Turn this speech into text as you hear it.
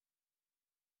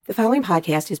The following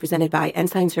podcast is presented by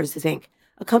Ensign Services, Inc.,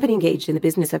 a company engaged in the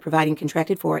business of providing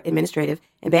contracted-for administrative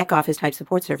and back-office type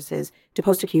support services to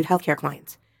post-acute healthcare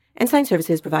clients. Ensign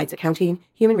Services provides accounting,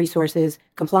 human resources,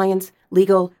 compliance,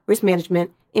 legal, risk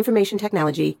management, information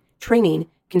technology, training,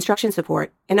 construction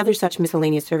support, and other such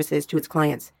miscellaneous services to its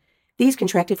clients. These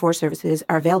contracted-for services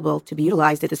are available to be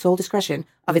utilized at the sole discretion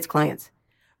of its clients.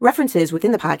 References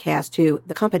within the podcast to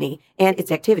the company and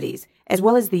its activities, as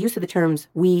well as the use of the terms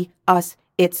we, us,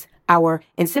 its, our,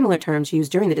 and similar terms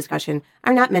used during the discussion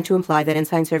are not meant to imply that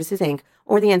Ensign Services, Inc.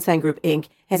 or the Ensign Group, Inc.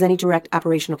 has any direct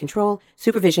operational control,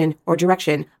 supervision, or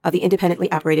direction of the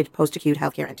independently operated post-acute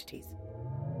healthcare entities.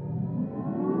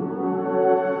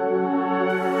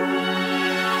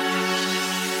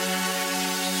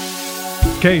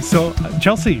 Okay, so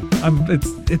Chelsea,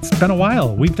 it's been a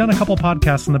while. We've done a couple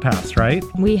podcasts in the past, right?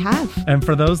 We have. And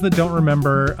for those that don't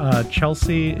remember,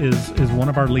 Chelsea is one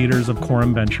of our leaders of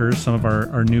Quorum Ventures, some of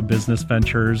our new business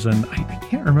ventures. And I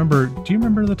can't remember. Do you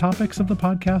remember the topics of the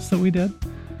podcast that we did?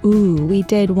 Ooh, we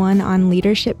did one on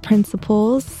leadership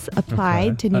principles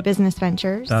applied to new business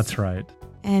ventures. That's right.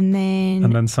 And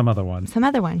then some other one.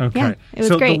 Okay. Yeah, it was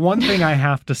so great. The one thing I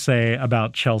have to say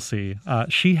about Chelsea,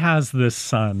 she has this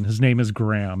son. His name is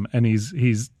Graham, and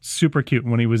he's super cute.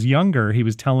 When he was younger, he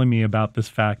was telling me about this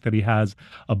fact that he has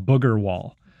a booger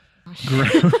wall.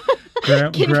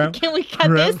 Graham, can we cut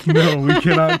this? No, we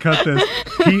cannot cut this.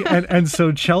 And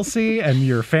so Chelsea and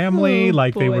your family,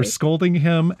 they were scolding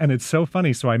him, and it's so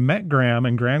funny. So I met Graham,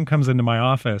 and Graham comes into my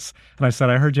office, and I said,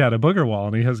 I heard you had a booger wall,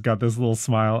 and he has got this little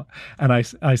smile. And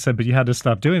I said, but you had to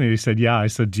stop doing it. He said, yeah. I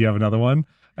said, do you have another one?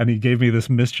 And he gave me this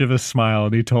mischievous smile,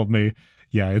 and he told me,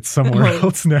 yeah, it's somewhere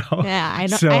else now. Yeah, I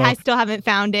still haven't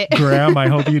found it. Graham, I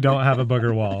hope you don't have a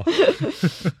booger wall.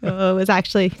 It was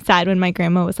actually sad when my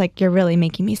grandma was like, you're really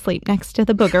making me sleep next to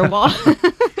the booger wall.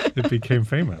 It became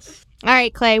famous. All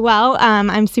right, Clay. Well,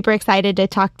 I'm super excited to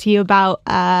talk to you about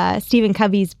Stephen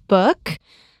Covey's book,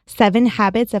 7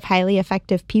 Habits of Highly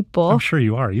Effective People. I'm sure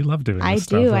you are. You love doing this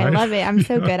stuff, I do. right? I love it. I'm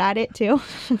so good at it, too.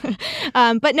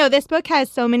 But no, this book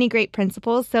has so many great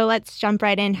principles. So let's jump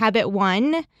right in. Habit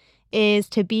 1 is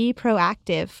to be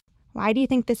proactive. Why do you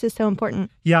think this is so important?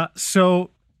 Yeah, so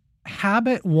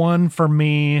habit 1 for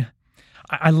me,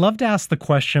 I love to ask the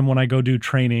question when I go do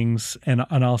trainings, and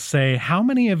I'll say, how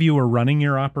many of you are running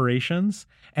your operations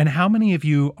and how many of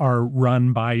you are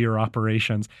run by your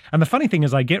operations? And the funny thing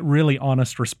is I get really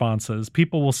honest responses.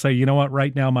 People will say, you know what,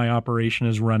 right now my operation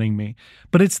is running me.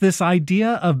 But it's this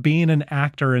idea of being an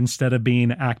actor instead of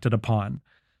being acted upon.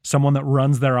 Someone that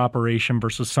runs their operation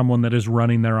versus someone that is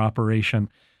running their operation.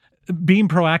 Being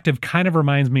proactive kind of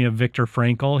reminds me of Viktor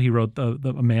Frankl. He wrote A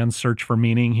Man's Search for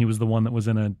Meaning. He was the one that was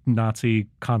in a Nazi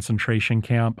concentration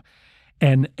camp.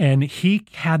 And he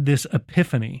had this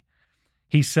epiphany.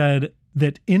 He said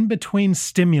that in between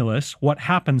stimulus, what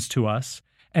happens to us,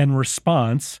 and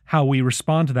response, how we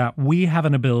respond to that, we have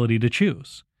an ability to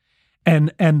choose.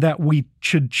 And that we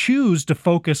should choose to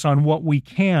focus on what we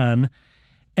can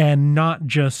and not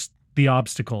just the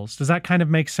obstacles. Does that kind of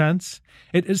make sense?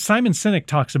 Simon Sinek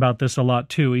talks about this a lot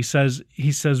too. He says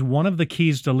one of the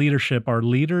keys to leadership are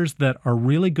leaders that are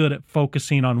really good at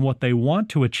focusing on what they want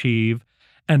to achieve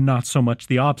and not so much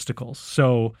the obstacles.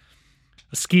 So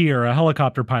a skier, a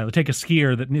helicopter pilot, take a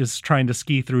skier that is trying to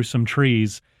ski through some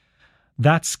trees.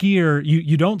 That skier,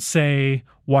 you don't say,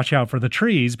 watch out for the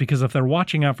trees, because if they're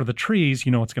watching out for the trees,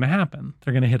 you know what's going to happen.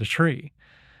 They're going to hit a tree.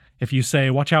 If you say,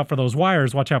 watch out for those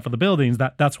wires, watch out for the buildings,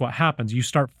 that's what happens. You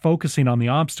start focusing on the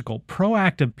obstacle.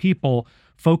 Proactive people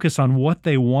focus on what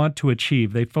they want to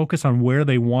achieve. They focus on where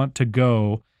they want to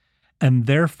go. And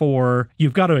therefore,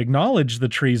 you've got to acknowledge the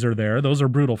trees are there. Those are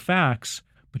brutal facts,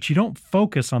 but you don't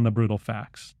focus on the brutal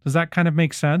facts. Does that kind of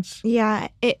make sense? Yeah,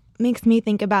 it makes me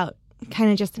think about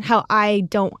kind of just how I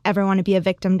don't ever want to be a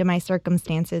victim to my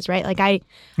circumstances, right?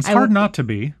 It's hard not to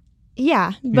be.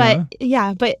 Yeah,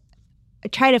 but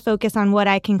try to focus on what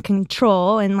I can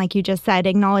control. And like you just said,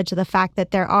 acknowledge the fact that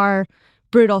there are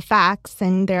brutal facts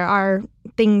and there are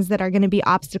things that are going to be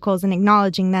obstacles, and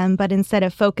acknowledging them. But instead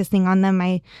of focusing on them,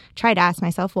 I try to ask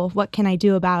myself, well, what can I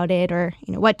do about it? Or,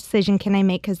 what decision can I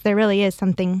make? Because there really is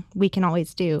something we can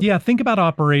always do. Yeah, think about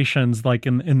operations like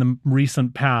in the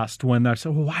recent past when they're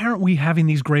saying, well, why aren't we having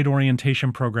these great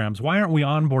orientation programs? Why aren't we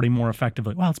onboarding more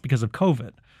effectively? Well, it's because of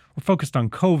COVID. We're focused on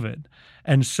COVID.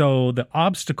 And so the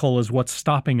obstacle is what's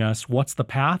stopping us. What's the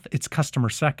path? It's customer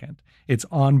second. It's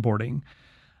onboarding.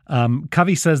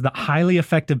 Covey says that highly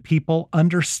effective people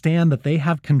understand that they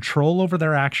have control over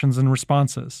their actions and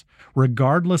responses,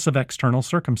 regardless of external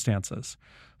circumstances.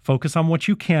 Focus on what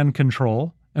you can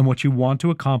control and what you want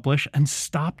to accomplish, and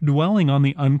stop dwelling on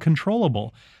the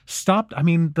uncontrollable.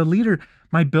 The leader,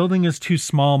 my building is too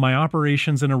small, my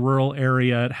operation's in a rural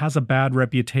area, it has a bad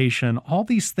reputation, all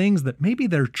these things that maybe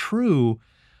they're true,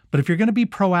 but if you're going to be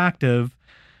proactive,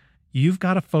 you've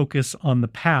got to focus on the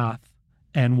path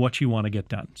and what you want to get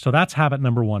done. So that's habit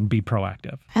number 1, be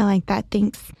proactive. I like that.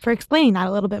 Thanks for explaining that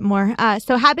a little bit more.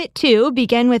 So habit 2,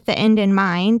 begin with the end in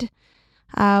mind.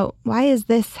 Why is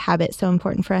this habit so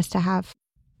important for us to have?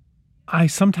 I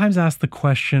sometimes ask the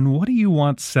question, what do you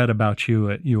want said about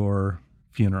you at your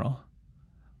funeral?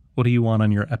 What do you want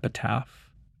on your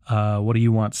epitaph? What do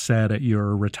you want said at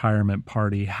your retirement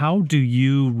party? How do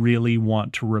you really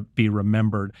want to be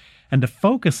remembered? And to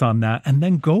focus on that and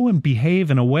then go and behave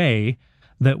in a way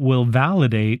that will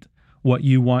validate what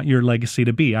you want your legacy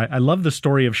to be. I love the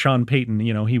story of Sean Payton.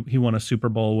 He won a Super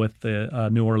Bowl with the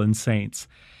New Orleans Saints.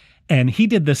 And he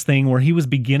did this thing where he was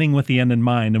beginning with the end in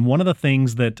mind. And one of the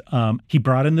things that he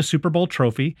brought in the Super Bowl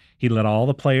trophy, he let all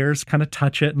the players kind of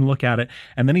touch it and look at it.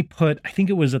 And then he put, I think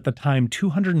it was at the time,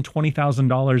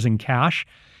 $220,000 in cash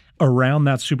around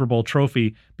that Super Bowl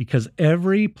trophy, because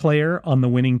every player on the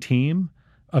winning team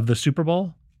of the Super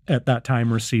Bowl at that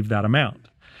time received that amount.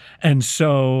 And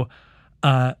so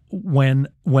when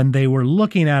they were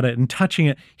looking at it and touching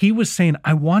it, he was saying,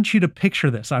 I want you to picture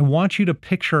this. I want you to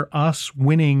picture us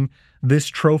winning this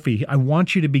trophy. I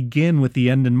want you to begin with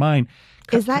the end in mind.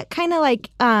 Is that kind of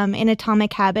like in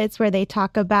Atomic Habits, where they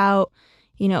talk about,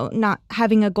 not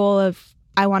having a goal of,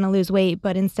 I want to lose weight,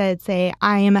 but instead say,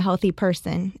 I am a healthy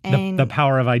person. And the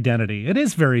power of identity. It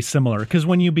is very similar, because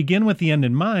when you begin with the end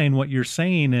in mind, what you're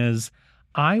saying is,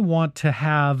 I want to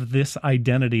have this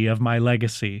identity of my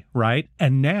legacy, right?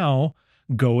 And now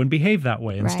go and behave that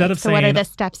way. Instead of saying, what are the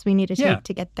steps we need to take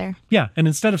to get there? Yeah. And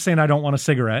instead of saying, I don't want a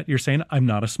cigarette, you're saying, I'm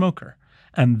not a smoker.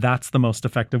 And that's the most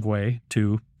effective way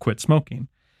to quit smoking.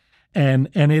 And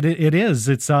it is.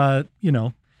 It's,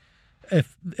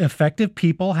 if effective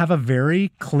people have a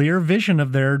very clear vision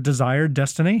of their desired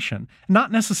destination,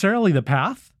 not necessarily the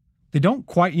path. They don't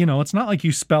quite, it's not like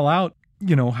you spell out,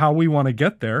 how we want to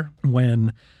get there.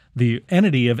 When the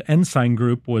entity of Ensign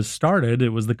Group was started, it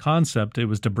was the concept, it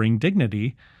was to bring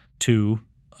dignity to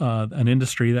an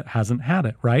industry that hasn't had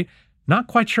it, right? Not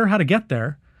quite sure how to get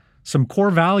there. Some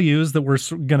core values that were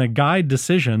going to guide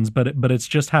decisions, but it's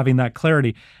just having that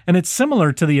clarity. And it's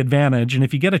similar to The Advantage. And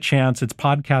if you get a chance, it's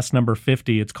podcast number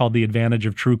 50. It's called The Advantage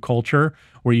of True Culture,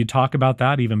 where you talk about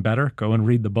that even better. Go and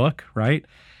read the book, right?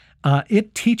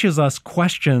 It teaches us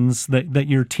questions that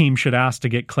your team should ask to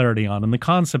get clarity on. And the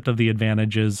concept of the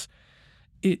advantage is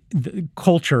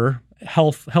culture,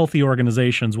 healthy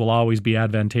organizations will always be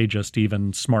advantageous to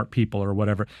even smart people or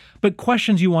whatever. But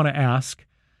questions you want to ask,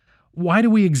 why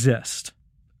do we exist?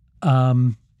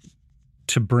 To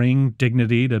bring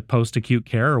dignity to post-acute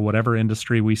care or whatever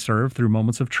industry we serve through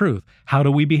moments of truth. How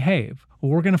do we behave? Well,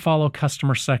 we're going to follow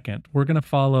customer second. We're going to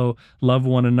follow love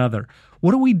one another. What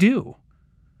do we do?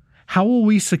 How will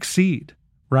we succeed,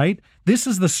 right? This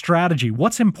is the strategy.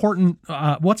 What's important?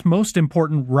 What's most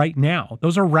important right now?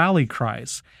 Those are rally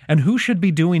cries. And who should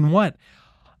be doing what?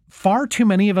 Far too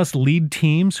many of us lead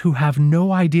teams who have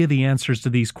no idea the answers to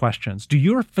these questions. Do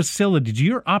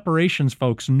your operations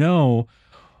folks know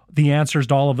the answers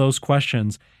to all of those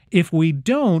questions? If we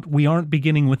don't, we aren't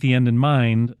beginning with the end in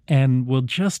mind, and we'll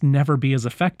just never be as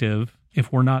effective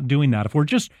if we're not doing that. If we're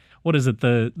just,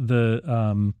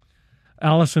 the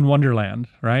Alice in Wonderland,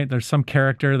 right? There's some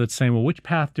character that's saying, well, which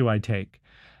path do I take?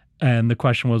 And the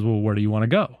question was, well, where do you want to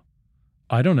go?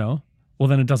 I don't know. Well,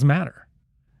 then it doesn't matter.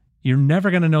 You're never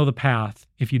going to know the path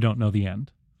if you don't know the end.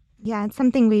 Yeah, it's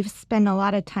something we've spent a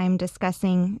lot of time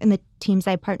discussing in the teams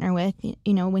I partner with.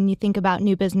 When you think about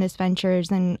new business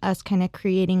ventures and us kind of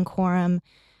creating Quorum,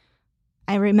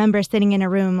 I remember sitting in a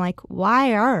room like,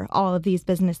 why are all of these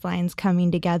business lines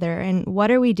coming together? And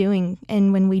what are we doing?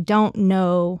 And when we don't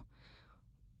know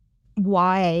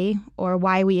why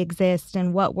we exist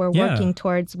and what we're working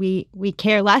towards, we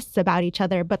care less about each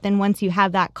other. But then once you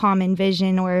have that common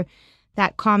vision or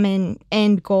that common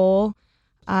end goal,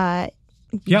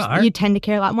 you tend to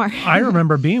care a lot more. I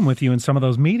remember being with you in some of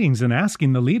those meetings and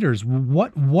asking the leaders,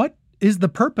 what is the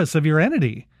purpose of your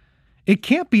entity? It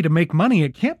can't be to make money.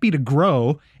 It can't be to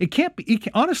grow.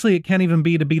 Honestly, it can't even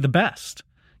be to be the best.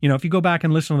 If you go back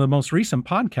and listen to the most recent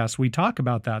podcast, we talk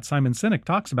about that. Simon Sinek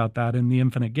talks about that in The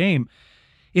Infinite Game.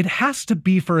 It has to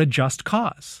be for a just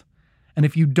cause. And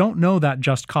if you don't know that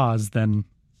just cause, then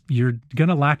you're going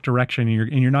to lack direction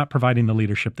and you're not providing the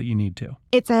leadership that you need to.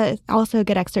 It's also a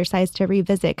good exercise to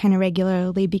revisit kind of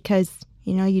regularly, because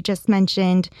You just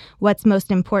mentioned what's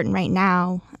most important right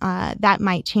now. That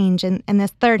might change. And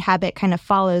this third habit kind of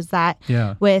follows that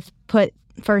with put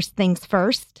first things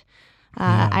first.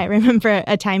 I remember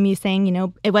a time you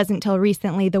saying, it wasn't until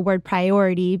recently the word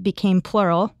priority became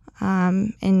plural.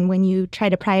 And when you try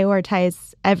to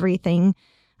prioritize everything,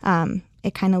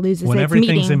 it kind of loses when its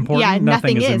everything's meaning. Important,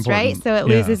 nothing is important. Right? So it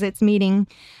loses its meaning.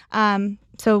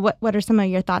 So what are some of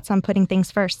your thoughts on putting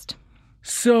things first?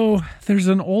 So there's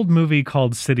an old movie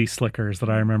called City Slickers that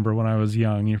I remember when I was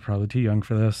young. You're probably too young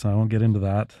for this, so I won't get into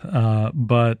that.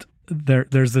 But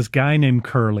there's this guy named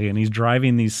Curly, and he's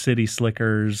driving these city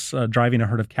slickers, driving a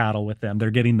herd of cattle with them.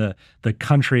 They're getting the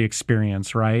country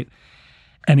experience, right?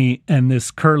 And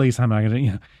this Curly's, I'm not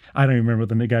gonna, I don't even remember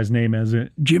what the guy's name is.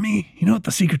 Jimmy, you know what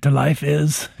the secret to life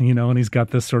is? And he's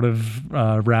got this sort of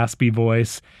raspy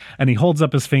voice, and he holds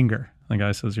up his finger. The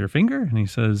guy says, "Your finger?" And he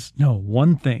says, "No,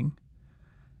 one thing."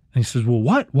 And he says, "Well,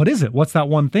 what? What is it? What's that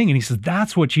one thing?" And he says,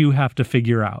 "That's what you have to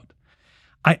figure out."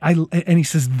 And he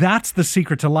says, that's the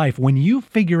secret to life. When you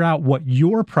figure out what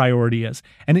your priority is,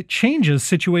 and it changes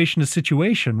situation to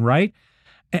situation, right?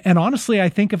 And honestly, I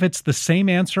think if it's the same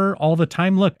answer all the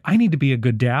time, look, I need to be a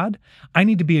good dad. I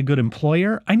need to be a good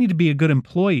employer. I need to be a good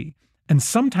employee. And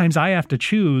sometimes I have to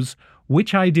choose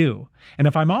which I do. And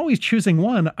if I'm always choosing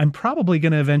one, I'm probably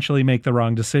going to eventually make the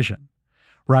wrong decision.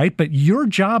 Right? But your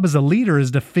job as a leader is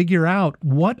to figure out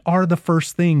what are the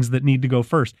first things that need to go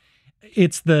first.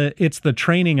 It's the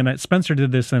training, and Spencer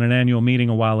did this in an annual meeting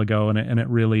a while ago, and it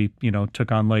really,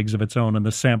 took on legs of its own, and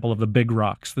the sample of the big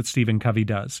rocks that Stephen Covey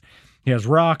does. He has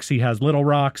rocks, he has little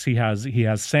rocks, he has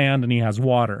sand, and he has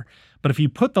water. But if you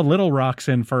put the little rocks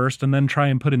in first and then try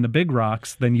and put in the big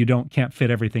rocks, then you can't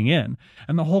fit everything in.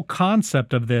 And the whole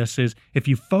concept of this is if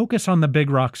you focus on the big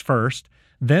rocks first,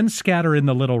 then scatter in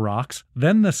the little rocks,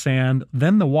 then the sand,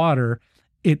 then the water,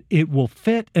 it will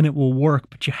fit and it will work,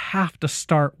 but you have to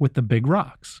start with the big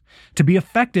rocks. To be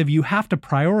effective, you have to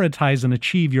prioritize and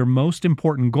achieve your most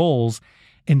important goals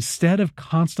instead of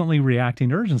constantly reacting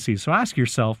to urgency. So ask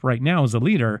yourself right now as a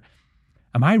leader,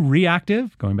 am I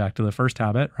reactive? Going back to the first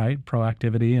habit, right?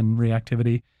 Proactivity and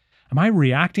reactivity. Am I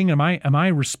reacting? Am I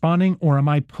responding? Or am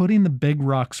I putting the big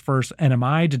rocks first, and am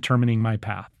I determining my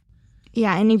path?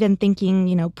 Yeah, and even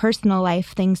thinking, personal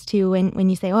life things too. When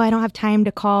you say, "Oh, I don't have time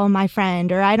to call my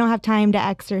friend," or "I don't have time to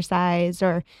exercise,"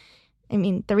 the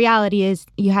reality is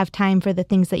you have time for the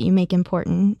things that you make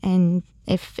important. And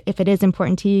if it is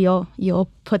important to you, you'll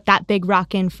put that big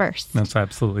rock in first. That's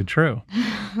absolutely true.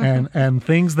 and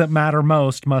things that matter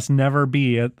most must never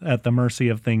be at the mercy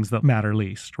of things that matter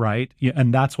least, right?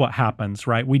 And that's what happens,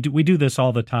 right? We do this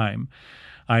all the time.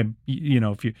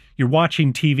 If you're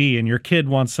watching TV and your kid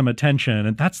wants some attention,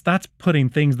 and that's putting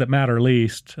things that matter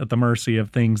least at the mercy of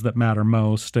things that matter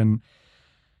most. And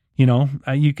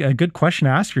a good question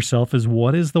to ask yourself is,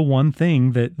 what is the one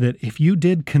thing that if you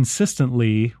did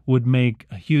consistently would make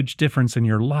a huge difference in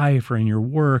your life or in your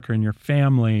work or in your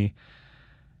family?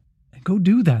 Go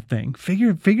do that thing.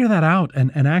 Figure that out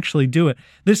and actually do it.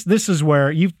 This is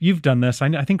where you've done this.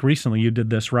 I think recently you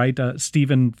did this, right?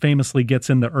 Stephen famously gets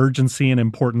in the urgency and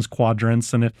importance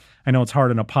quadrants. And I know it's hard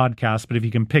in a podcast, but if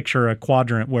you can picture a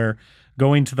quadrant where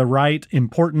going to the right,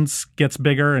 importance gets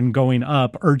bigger, and going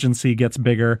up, urgency gets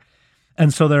bigger.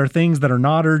 And so there are things that are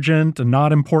not urgent and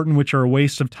not important, which are a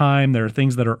waste of time. There are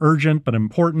things that are urgent but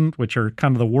important, which are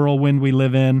kind of the whirlwind we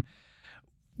live in.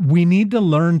 We need to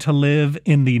learn to live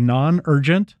in the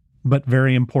non-urgent, but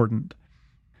very important.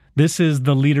 This is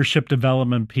the leadership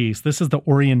development piece. This is the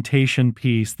orientation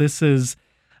piece. This is,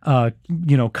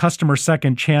 customer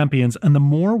second champions. And the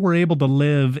more we're able to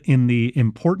live in the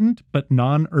important, but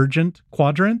non-urgent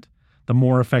quadrant, the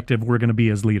more effective we're going to be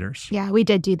as leaders. Yeah, we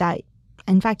did do that.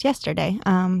 In fact, yesterday,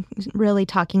 really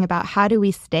talking about how do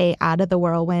we stay out of the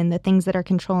whirlwind, the things that are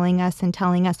controlling us and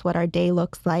telling us what our day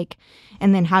looks like.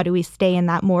 And then how do we stay in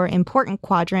that more important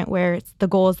quadrant where it's the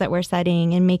goals that we're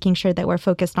setting and making sure that we're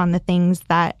focused on the things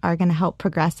that are going to help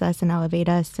progress us and elevate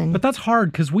us. But that's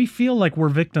hard because we feel like we're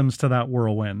victims to that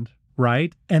whirlwind,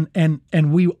 right? And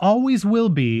we always will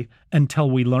be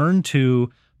until we learn to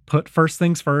put first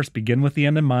things first, begin with the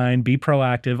end in mind, be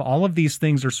proactive. All of these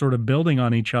things are sort of building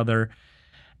on each other.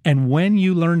 And when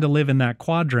you learn to live in that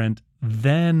quadrant,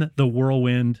 then the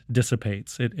whirlwind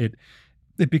dissipates. It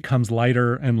becomes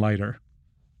lighter and lighter.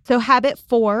 So habit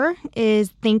 4 is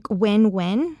think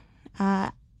win-win.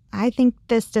 I think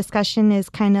this discussion is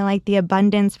kind of like the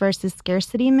abundance versus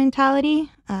scarcity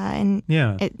mentality.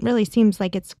 It really seems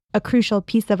like it's a crucial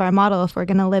piece of our model if we're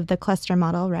going to live the cluster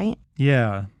model, right?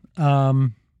 Yeah.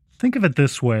 Think of it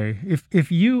this way.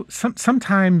 If you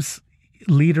sometimes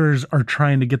leaders are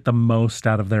trying to get the most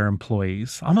out of their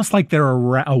employees, almost like they're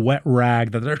a wet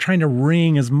rag that they're trying to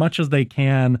wring as much as they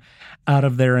can out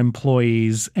of their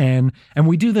employees. And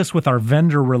we do this with our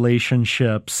vendor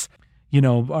relationships,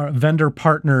 our vendor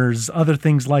partners, other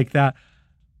things like that.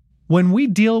 When we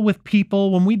deal with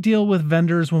people, when we deal with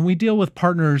vendors, when we deal with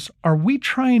partners, are we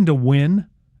trying to win?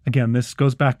 Again, this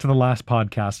goes back to the last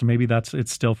podcast, and maybe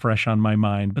it's still fresh on my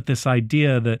mind. But this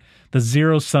idea that the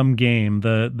zero-sum game,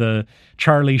 the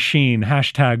Charlie Sheen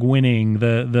 #winning,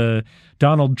 the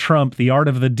Donald Trump, The Art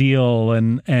of the Deal,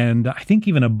 and I think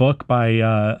even a book by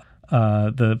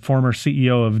the former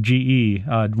CEO of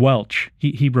GE, Welch.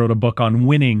 He wrote a book on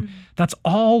winning. Mm-hmm. That's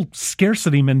all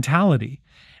scarcity mentality.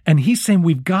 And he's saying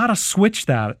we've got to switch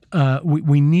that.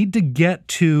 We need to get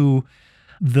to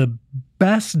the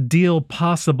best deal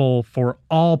possible for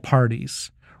all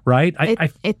parties, right?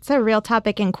 It's a real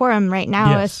topic in Quorum right now,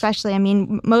 yes. Especially. I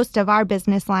mean, most of our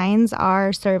business lines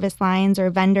are service lines or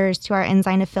vendors to our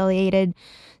Ensign-affiliated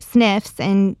SNFs.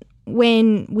 And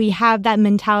when we have that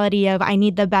mentality of, I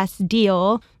need the best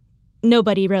deal,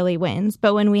 nobody really wins.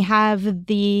 But when we have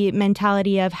the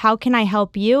mentality of, how can I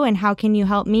help you and how can you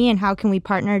help me and how can we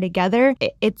partner together,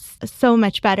 it's so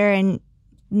much better. And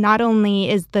not only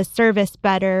is the service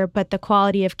better, but the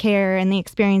quality of care and the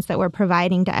experience that we're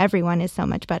providing to everyone is so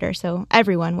much better. So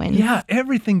everyone wins. Yeah,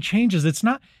 everything changes. It's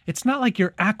not like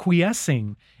you're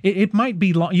acquiescing. It might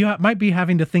be you might be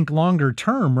having to think longer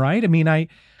term, right? I mean, I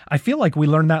feel like we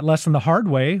learned that lesson the hard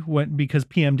way because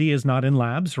PMD is not in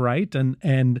labs, right?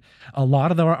 And a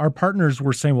lot of our partners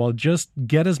were saying, well, just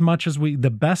get as much as the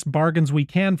best bargains we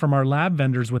can from our lab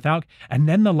vendors and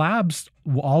then the labs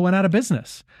all went out of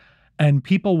business. And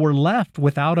people were left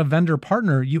without a vendor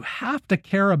partner. You have to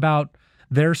care about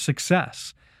their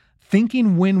success.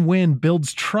 Thinking win-win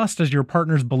builds trust as your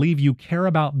partners believe you care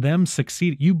about them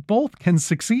succeeding. You both can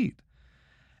succeed.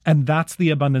 And that's the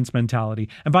abundance mentality.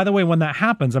 And by the way, when that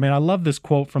happens, I mean, I love this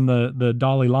quote from the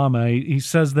Dalai Lama. He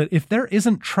says that if there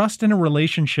isn't trust in a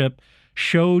relationship,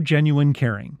 show genuine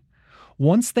caring.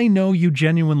 Once they know you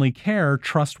genuinely care,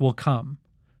 trust will come.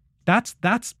 That's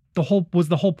the whole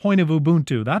point of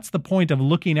Ubuntu. That's the point of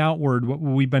looking outward, what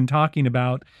we've been talking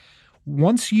about.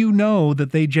 Once you know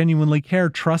that they genuinely care,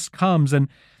 trust comes. And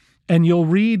you'll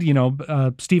read,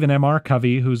 Stephen M.R.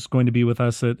 Covey, who's going to be with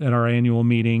us at our annual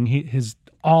meeting, he's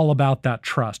all about that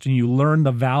trust. And you learn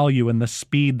the value and the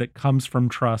speed that comes from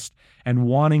trust and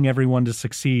wanting everyone to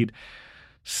succeed.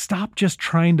 Stop just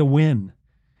trying to win.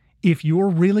 If you're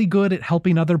really good at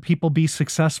helping other people be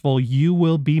successful, you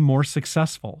will be more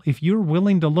successful. If you're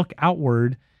willing to look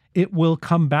outward, it will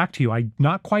come back to you. I'm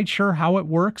not quite sure how it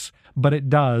works, but it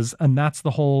does. And that's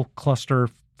the whole cluster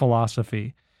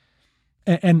philosophy.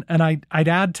 And I'd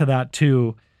add to that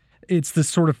too, it's this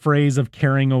sort of phrase of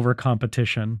caring over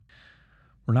competition.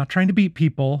 We're not trying to beat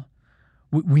people.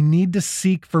 We need to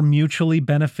seek for mutually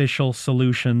beneficial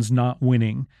solutions, not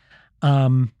winning.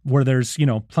 Where there's,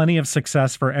 plenty of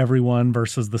success for everyone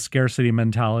versus the scarcity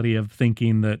mentality of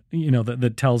thinking that,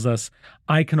 that tells us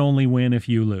I can only win if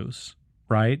you lose,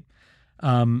 right?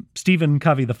 Stephen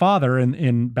Covey, the father,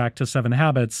 in Back to 7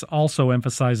 Habits, also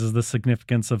emphasizes the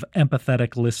significance of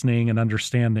empathetic listening and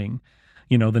understanding,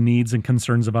 the needs and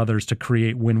concerns of others to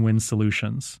create win-win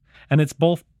solutions. And it's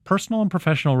both personal and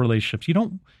professional relationships. You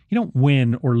don't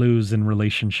win or lose in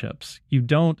relationships. You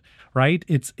don't, right?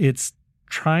 It's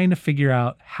trying to figure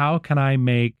out how can I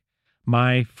make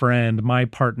my friend, my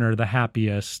partner the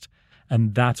happiest,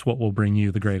 and that's what will bring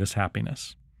you the greatest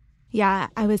happiness. Yeah,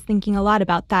 I was thinking a lot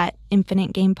about that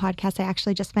Infinite Game podcast. I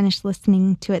actually just finished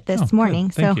listening to it this morning.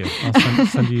 Good. Thank you. I'll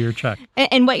send you your check.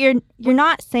 And what you're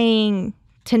not saying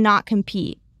to not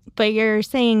compete, but you're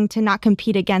saying to not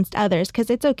compete against others, because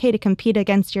it's okay to compete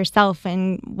against yourself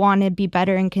and want to be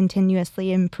better and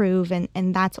continuously improve,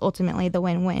 and that's ultimately the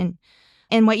win-win.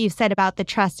 And what you said about the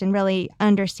trust and really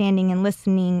understanding and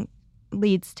listening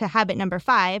leads to habit number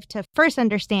 5, to first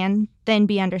understand, then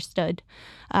be understood.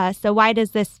 So why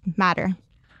does this matter?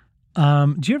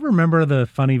 Do you ever remember the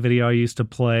funny video I used to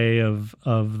play of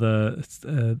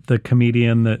the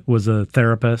comedian that was a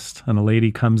therapist, and a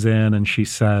lady comes in and she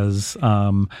says,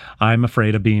 I'm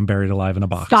afraid of being buried alive in a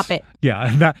box. Stop it.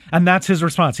 Yeah, and that's his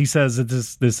response. He says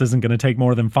this isn't going to take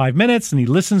more than 5 minutes, and he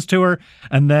listens to her,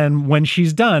 and then when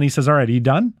she's done, he says, all right, are you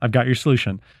done? I've got your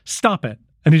solution. Stop it.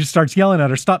 And he just starts yelling at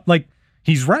her. Stop. Like,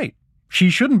 he's right. She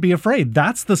shouldn't be afraid.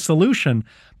 That's the solution.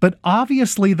 But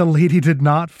obviously the lady did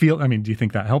not feel, do you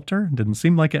think that helped her? It didn't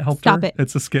seem like it helped her. Stop it.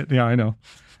 It's a skit. Yeah, I know.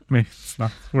 It's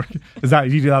not working. You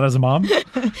do that as a mom?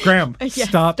 Graham, yes,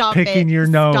 stop picking your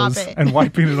nose and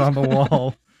wiping it on the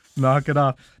wall. Knock it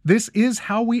off. This is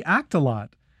how we act a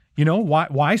lot.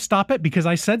 Why stop it? Because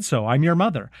I said so. I'm your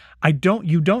mother.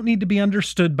 You don't need to be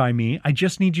understood by me. I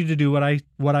just need you to do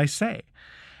what I say.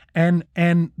 And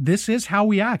this is how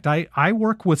we act. I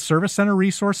work with service center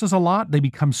resources a lot. They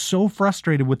become so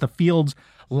frustrated with the field's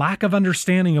lack of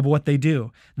understanding of what they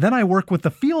do. Then I work with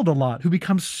the field a lot, who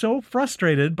becomes so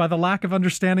frustrated by the lack of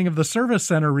understanding of the service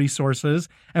center resources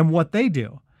and what they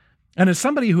do. And as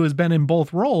somebody who has been in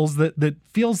both roles, that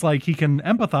feels like he can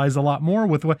empathize a lot more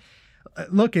with what.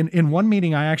 Look, in one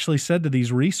meeting, I actually said to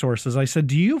these resources, I said,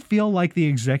 do you feel like the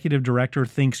executive director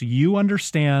thinks you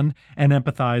understand and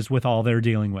empathize with all they're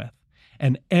dealing with?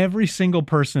 And every single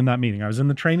person in that meeting, I was in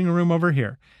the training room over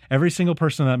here, every single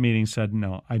person in that meeting said,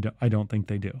 no, I don't think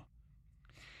they do.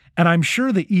 And I'm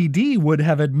sure the ED would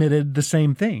have admitted the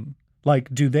same thing.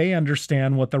 Like, do they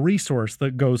understand what the resource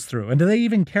that goes through? And do they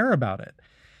even care about it?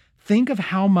 Think of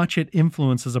how much it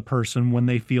influences a person when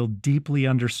they feel deeply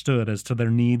understood as to their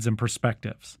needs and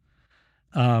perspectives.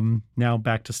 Now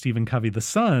back to Stephen Covey, the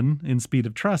son in Speed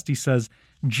of Trust. He says,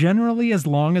 generally, as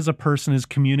long as a person is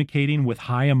communicating with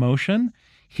high emotion,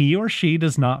 he or she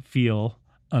does not feel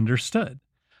understood.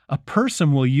 A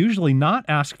person will usually not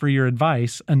ask for your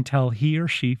advice until he or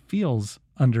she feels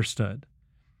understood.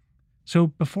 So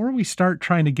before we start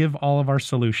trying to give all of our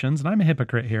solutions, and I'm a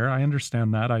hypocrite here, I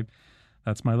understand that.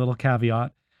 That's my little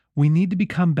caveat. We need to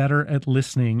become better at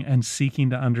listening and seeking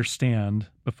to understand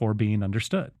before being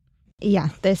understood. Yeah,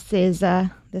 this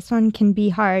one can be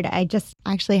hard. I just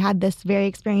actually had this very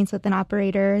experience with an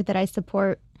operator that I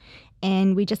support,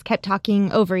 and we just kept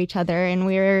talking over each other, and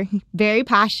we were very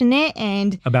passionate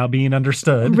and about being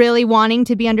understood, really wanting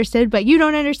to be understood, but you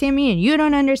don't understand me and you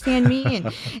don't understand me.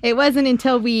 And it wasn't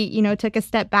until we, took a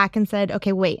step back and said,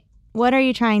 okay, wait, what are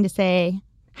you trying to say?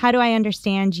 How do I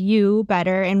understand you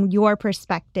better and your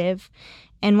perspective?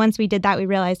 And once we did that, we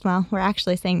realized, well, we're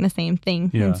actually saying the same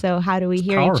thing. Yeah. And so how do we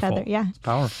hear each other? Yeah. It's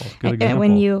powerful. Good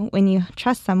example. When you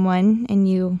trust someone and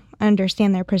you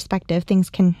understand their perspective, things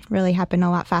can really happen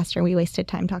a lot faster. We wasted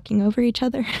time talking over each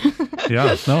other.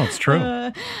 Yeah, no, it's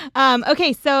true.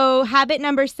 Okay, so habit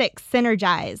number 6,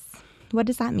 synergize. What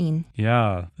does that mean?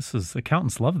 Yeah,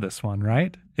 accountants love this one,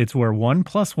 right? It's where 1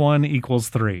 + 1 =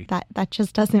 3. That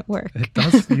just doesn't work. It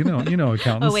does, accountants.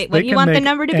 Oh wait, what do you want the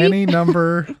number to be? Any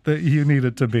number that you need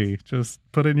it to be. Just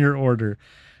put in your order.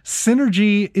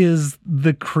 Synergy is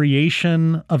the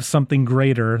creation of something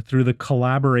greater through the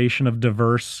collaboration of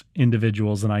diverse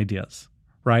individuals and ideas,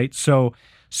 right? So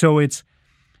it's,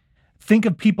 think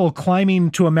of people climbing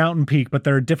to a mountain peak, but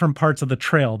there are different parts of the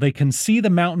trail. They can see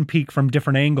the mountain peak from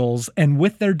different angles, and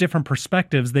with their different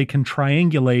perspectives, they can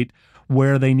triangulate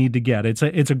where they need to get. It's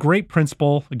a great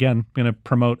principle. Again, I'm going to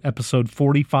promote episode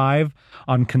 45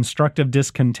 on constructive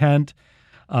discontent.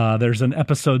 There's an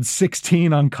episode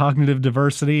 16 on cognitive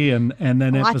diversity, and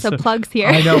then lots of plugs here.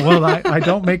 I know. Well, I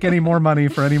don't make any more money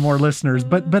for any more listeners,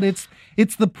 but it's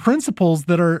the principles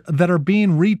that are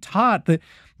being retaught that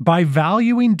by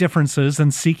valuing differences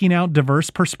and seeking out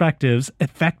diverse perspectives,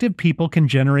 effective people can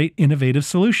generate innovative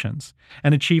solutions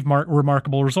and achieve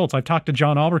remarkable results. I've talked to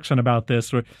John Albrechtsen about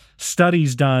this, where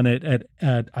studies done at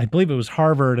I believe it was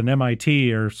Harvard and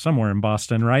MIT or somewhere in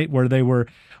Boston, right, where they were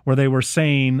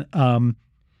saying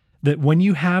that when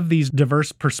you have these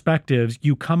diverse perspectives,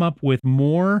 you come up with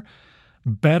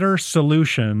better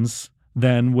solutions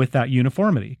than with that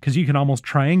uniformity, because you can almost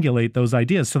triangulate those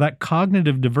ideas. So that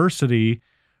cognitive diversity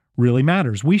really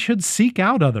matters. We should seek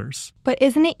out others. But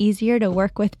isn't it easier to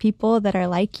work with people that are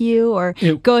like you, or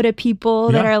go to people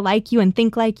that are like you and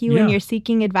think like you when you're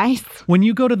seeking advice? When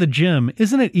you go to the gym,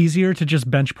 isn't it easier to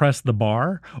just bench press the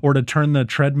bar or to turn the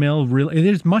treadmill? It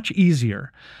is much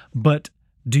easier. But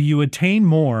do you attain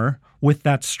more with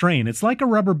that strain? It's like a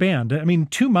rubber band. I mean,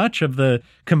 too much of the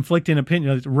conflicting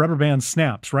opinion, rubber band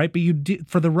snaps, right? But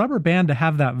for the rubber band to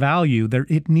have that value,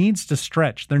 it needs to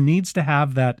stretch. There needs to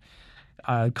have that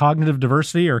cognitive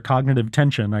diversity or cognitive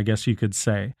tension, I guess you could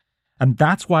say. And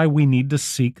that's why we need to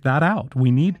seek that out. We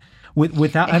need,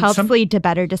 without... It helps lead to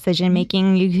better decision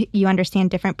making. You understand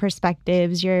different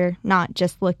perspectives. You're not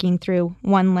just looking through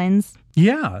one lens.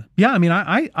 Yeah. I mean,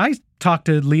 I talk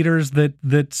to leaders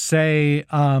that say,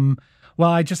 well,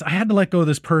 I had to let go of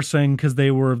this person because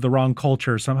they were of the wrong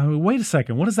culture. So I'm like, wait a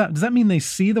second, what is that? Does that mean they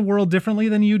see the world differently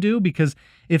than you do? Because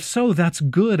if so, that's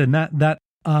good. And that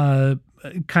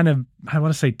kind of, I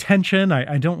want to say tension.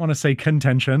 I don't want to say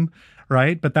contention,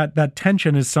 right? But that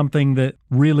tension is something that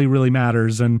really, really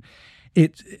matters. And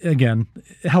it, again,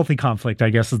 healthy conflict, I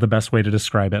guess, is the best way to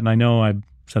describe it. And I know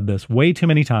said this way too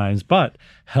many times, but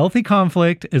healthy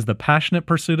conflict is the passionate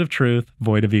pursuit of truth,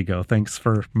 void of ego. Thanks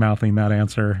for mouthing that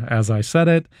answer as I said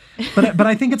it. But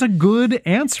I think it's a good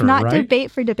answer, Not right?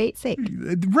 debate for debate's sake.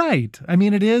 Right. I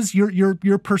mean, it is,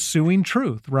 you're pursuing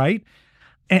truth, right?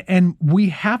 And we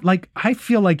have, like, I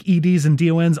feel like EDs and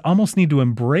DONs almost need to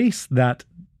embrace that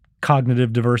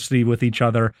cognitive diversity with each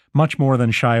other much more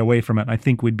than shy away from it. I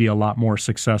think we'd be a lot more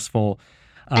successful.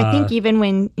 I think even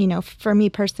when, for me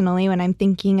personally, when I'm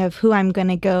thinking of who I'm going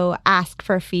to go ask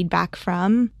for feedback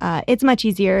from, it's much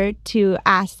easier to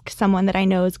ask someone that I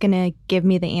know is going to give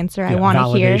me the answer I want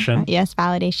to hear. Yes,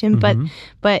 validation. Mm-hmm.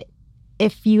 But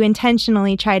if you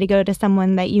intentionally try to go to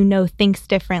someone that you know thinks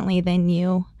differently than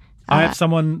you. I have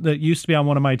someone that used to be on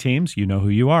one of my teams, you know who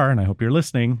you are, and I hope you're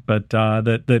listening, but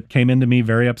that came into me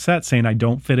very upset saying, I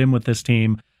don't fit in with this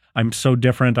team. I'm so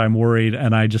different. I'm worried.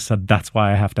 And I just said, that's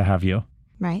why I have to have you.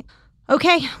 Right.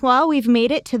 Okay, well, we've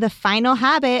made it to the final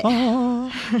habit. Oh.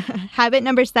 Habit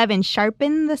number 7,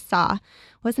 sharpen the saw.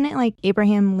 Wasn't it like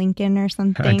Abraham Lincoln or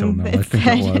something? I don't know. I think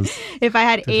it was. If I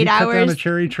had 8 hours. Cut down a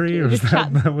cherry tree, or was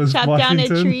that was chop Washington?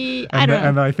 Down a tree. I don't know.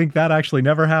 And I think that actually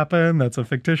never happened. That's a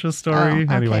fictitious story. Oh,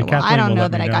 okay. Anyway, well, I don't know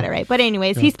that I got it right. But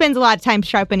anyways, he spends a lot of time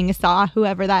sharpening a saw,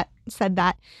 whoever that said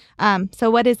that. So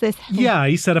what is this? Yeah,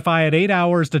 he said if I had 8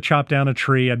 hours to chop down a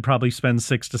tree, I'd probably spend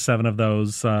 6 to 7 of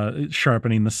those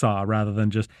sharpening the saw rather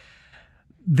than just...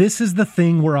 This is the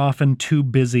thing we're often too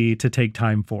busy to take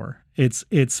time for. It's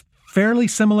fairly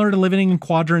similar to living in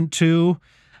quadrant 2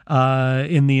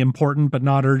 in the important but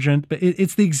not urgent. But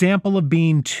it's the example of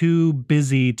being too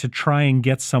busy to try and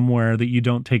get somewhere that you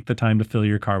don't take the time to fill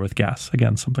your car with gas.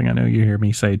 Again, something I know you hear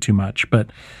me say too much, but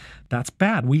that's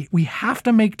bad. We have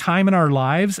to make time in our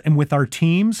lives and with our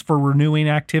teams for renewing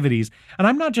activities. And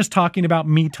I'm not just talking about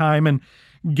me time and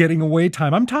getting away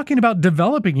time. I'm talking about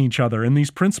developing each other and these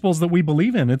principles that we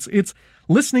believe in. It's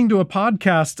listening to a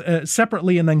podcast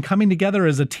separately and then coming together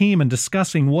as a team and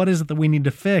discussing what is it that we need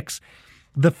to fix.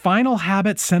 The final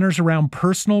habit centers around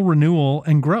personal renewal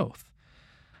and growth.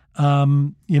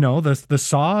 The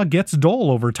saw gets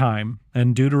dull over time,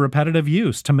 and due to repetitive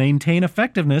use. To maintain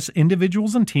effectiveness,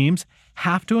 individuals and teams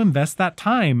have to invest that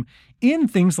time in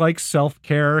things like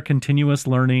self-care, continuous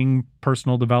learning,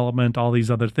 personal development, all these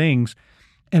other things.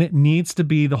 And it needs to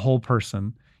be the whole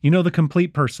person. The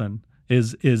complete person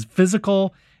is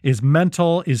physical, is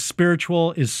mental, is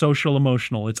spiritual, is social,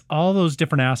 emotional. It's all those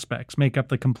different aspects make up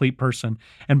the complete person.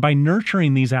 And by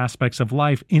nurturing these aspects of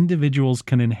life, individuals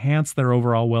can enhance their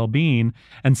overall well-being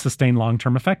and sustain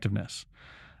long-term effectiveness.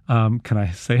 Can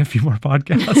I say a few more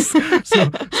podcasts? So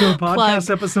podcast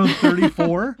episode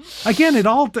 34. Again, it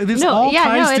all ties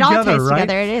together, right?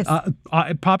 Together, it is.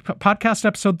 Podcast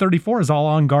episode 34 is all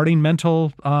on guarding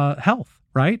mental health,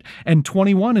 right? And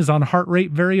 21 is on heart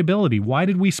rate variability. Why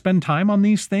did we spend time on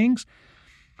these things?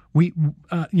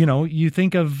 You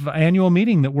think of annual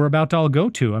meeting that we're about to all go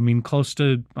to. I mean, close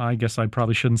to, I guess I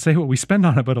probably shouldn't say what we spend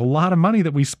on it, but a lot of money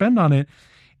that we spend on it.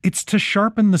 It's to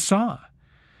sharpen the saw.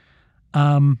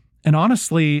 And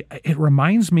honestly, it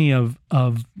reminds me of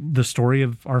the story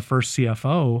of our first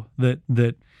CFO that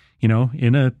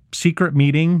in a secret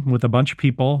meeting with a bunch of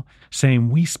people saying,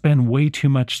 we spend way too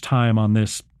much time on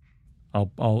this,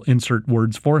 I'll insert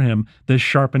words for him, this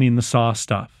sharpening the saw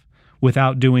stuff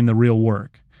without doing the real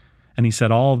work. And he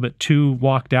said all but 2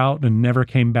 walked out and never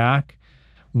came back.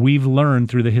 We've learned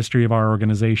through the history of our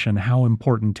organization how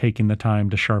important taking the time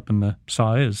to sharpen the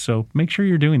saw is. So make sure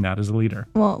you're doing that as a leader.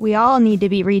 Well, we all need to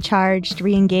be recharged,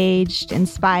 re-engaged,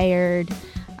 inspired,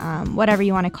 whatever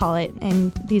you want to call it.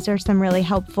 And these are some really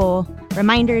helpful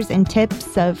reminders and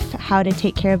tips of how to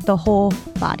take care of the whole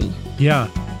body. Yeah,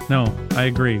 no, I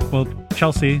agree. Well,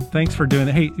 Chelsea, thanks for doing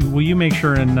it. Hey, will you make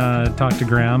sure and talk to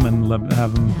Graham and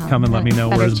have him come and let me know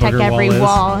where his booger wall is? Check every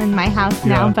wall in my house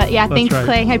now. But yeah, thanks, right.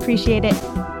 Clay. I appreciate it.